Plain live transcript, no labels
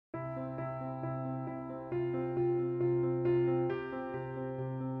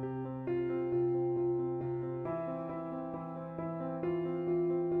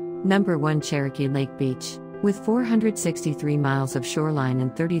Number 1, Cherokee Lake Beach. With 463 miles of shoreline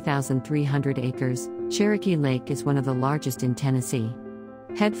and 30,300 acres, Cherokee Lake is one of the largest in Tennessee.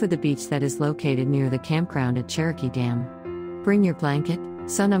 Head for the beach that is located near the campground at Cherokee Dam. Bring your blanket,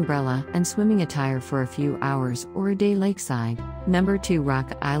 sun umbrella, and swimming attire for a few hours or a day lakeside. Number 2,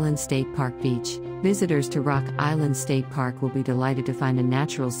 Rock Island State Park Beach. Visitors to Rock Island State Park will be delighted to find a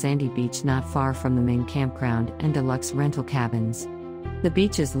natural sandy beach not far from the main campground and deluxe rental cabins. The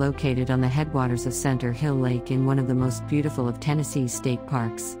beach is located on the headwaters of Center Hill Lake in one of the most beautiful of Tennessee's state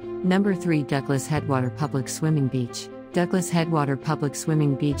parks. Number 3, Douglas Headwater Public Swimming Beach. Douglas Headwater Public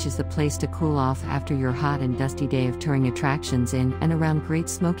Swimming Beach is the place to cool off after your hot and dusty day of touring attractions in and around Great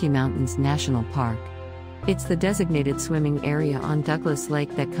Smoky Mountains National Park. It's the designated swimming area on Douglas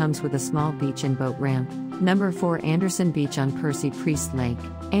Lake that comes with a small beach and boat ramp. Number 4, Anderson Beach on Percy Priest Lake.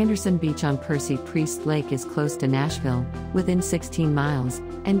 Anderson Beach on Percy Priest Lake is close to Nashville, within 16 miles,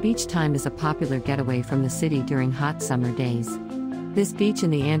 and beach time is a popular getaway from the city during hot summer days. This beach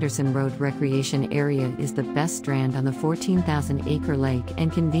in the Anderson Road Recreation Area is the best strand on the 14,000-acre lake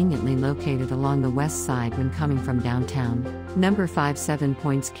and conveniently located along the west side when coming from downtown. Number 5, 7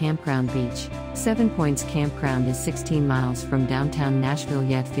 Points Campground Beach. 7 Points Campground is 16 miles from downtown Nashville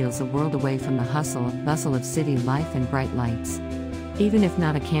yet feels a world away from the hustle and bustle of city life and bright lights. Even if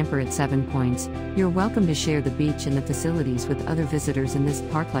not a camper at 7 Points, you're welcome to share the beach and the facilities with other visitors in this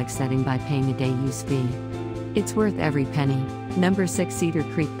park-like setting by paying a day use fee. It's worth every penny. Number 6, Cedar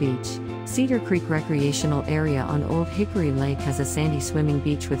Creek Beach. Cedar Creek Recreational Area on Old Hickory Lake has a sandy swimming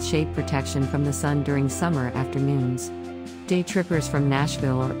beach with shade protection from the sun during summer afternoons. Day trippers from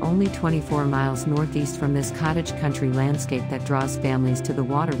Nashville are only 24 miles northeast from this cottage country landscape that draws families to the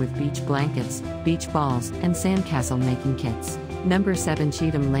water with beach blankets, beach balls, and sandcastle making kits. Number 7,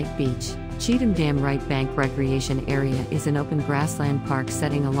 Cheatham Lake Beach. Cheatham Dam Right Bank Recreation Area is an open grassland park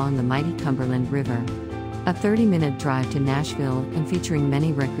setting along the mighty Cumberland River. A 30-minute drive to Nashville and featuring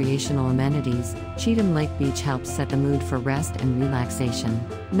many recreational amenities, Cheatham Lake Beach helps set the mood for rest and relaxation.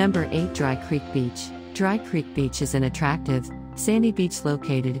 Number 8, Dry Creek Beach. Dry Creek Beach is an attractive, sandy beach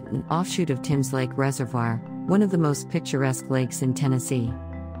located in an offshoot of Timms Lake Reservoir, one of the most picturesque lakes in Tennessee.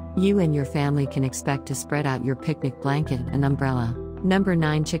 You and your family can expect to spread out your picnic blanket and umbrella. Number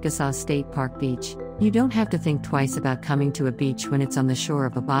 9, Chickasaw State Park Beach. You don't have to think twice about coming to a beach when it's on the shore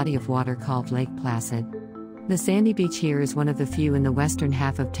of a body of water called Lake Placid. The sandy beach here is one of the few in the western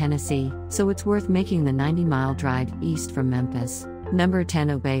half of Tennessee, so it's worth making the 90-mile drive east from Memphis. Number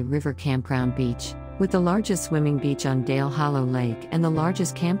 10, Obey River Campground Beach. With the largest swimming beach on Dale Hollow Lake and the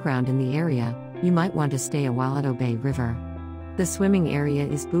largest campground in the area, you might want to stay a while at Obey River. The swimming area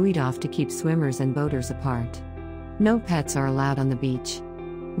is buoyed off to keep swimmers and boaters apart. No pets are allowed on the beach.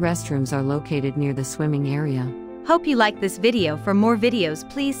 Restrooms are located near the swimming area. Hope you like this video. For more videos,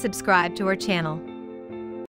 please subscribe to our channel.